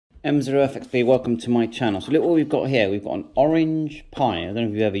M0FXB, welcome to my channel. So look what we've got here. We've got an orange Pi. I don't know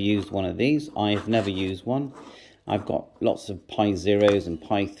if you've ever used one of these. I've never used one. I've got lots of Pi Zeros and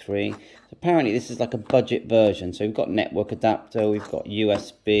Pi 3. So apparently this is like a budget version. So we've got network adapter, we've got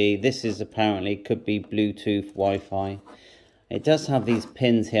USB. This is apparently, could be Bluetooth, Wi-Fi. It does have these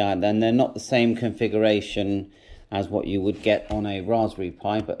pins here, and they're not the same configuration as what you would get on a Raspberry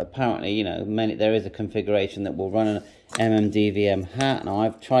Pi, but apparently, you know, there is a configuration that will run an MMDVM hat. Now,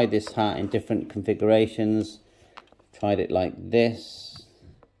 I've tried this hat in different configurations. Tried it like this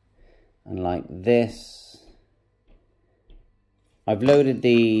and like this. I've loaded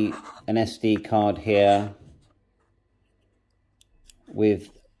an SD card here with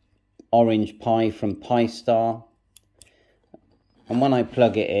orange Pi from Pi-Star, and when I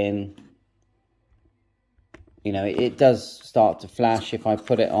plug it in, you know, it does start to flash. If I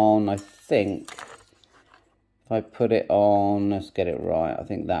put it on, I think, if I put it on, let's get it right, I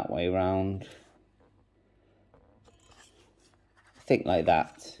think that way round. I think like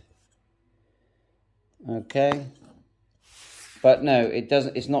that. Okay. But no, it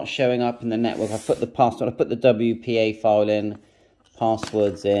doesn't, it's not showing up in the network. I put the password, I put the WPA file in,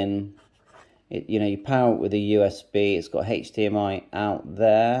 passwords in. You know, you power it with a USB. It's got HDMI out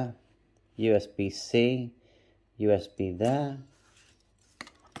there, USB-C. USB there.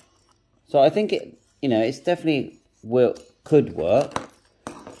 So I think it, you know, it's definitely could work,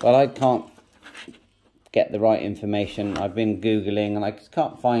 but I can't get the right information. I've been Googling and I just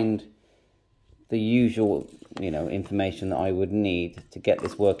can't find the usual, you know, information that I would need to get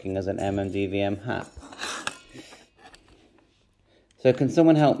this working as an MMDVM hat. So can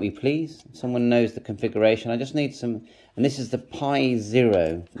someone help me, please? Someone knows the configuration. I just need some, and this is the Pi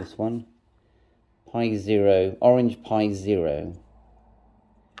Zero, this one. Pi Zero, orange Pi Zero.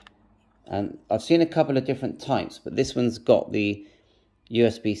 And I've seen a couple of different types, but this one's got the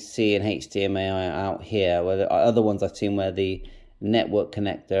USB-C and HDMI out here, where the other ones I've seen where the network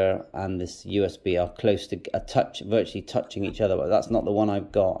connector and this USB are close to virtually touching each other, but that's not the one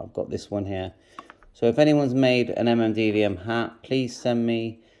I've got. I've got this one here. So if anyone's made an MMDVM hat, please send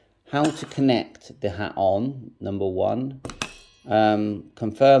me how to connect the hat on, number one.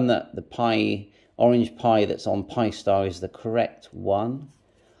 Confirm that the orange Pi that's on Pi-Star is the correct one.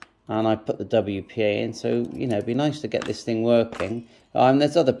 And I put the WPA in, so, you know, it'd be nice to get this thing working.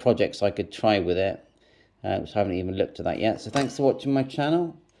 There's other projects I could try with it, which I haven't even looked at that yet. So thanks for watching my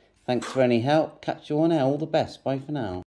channel. Thanks for any help. Catch you on air. All the best. Bye for now.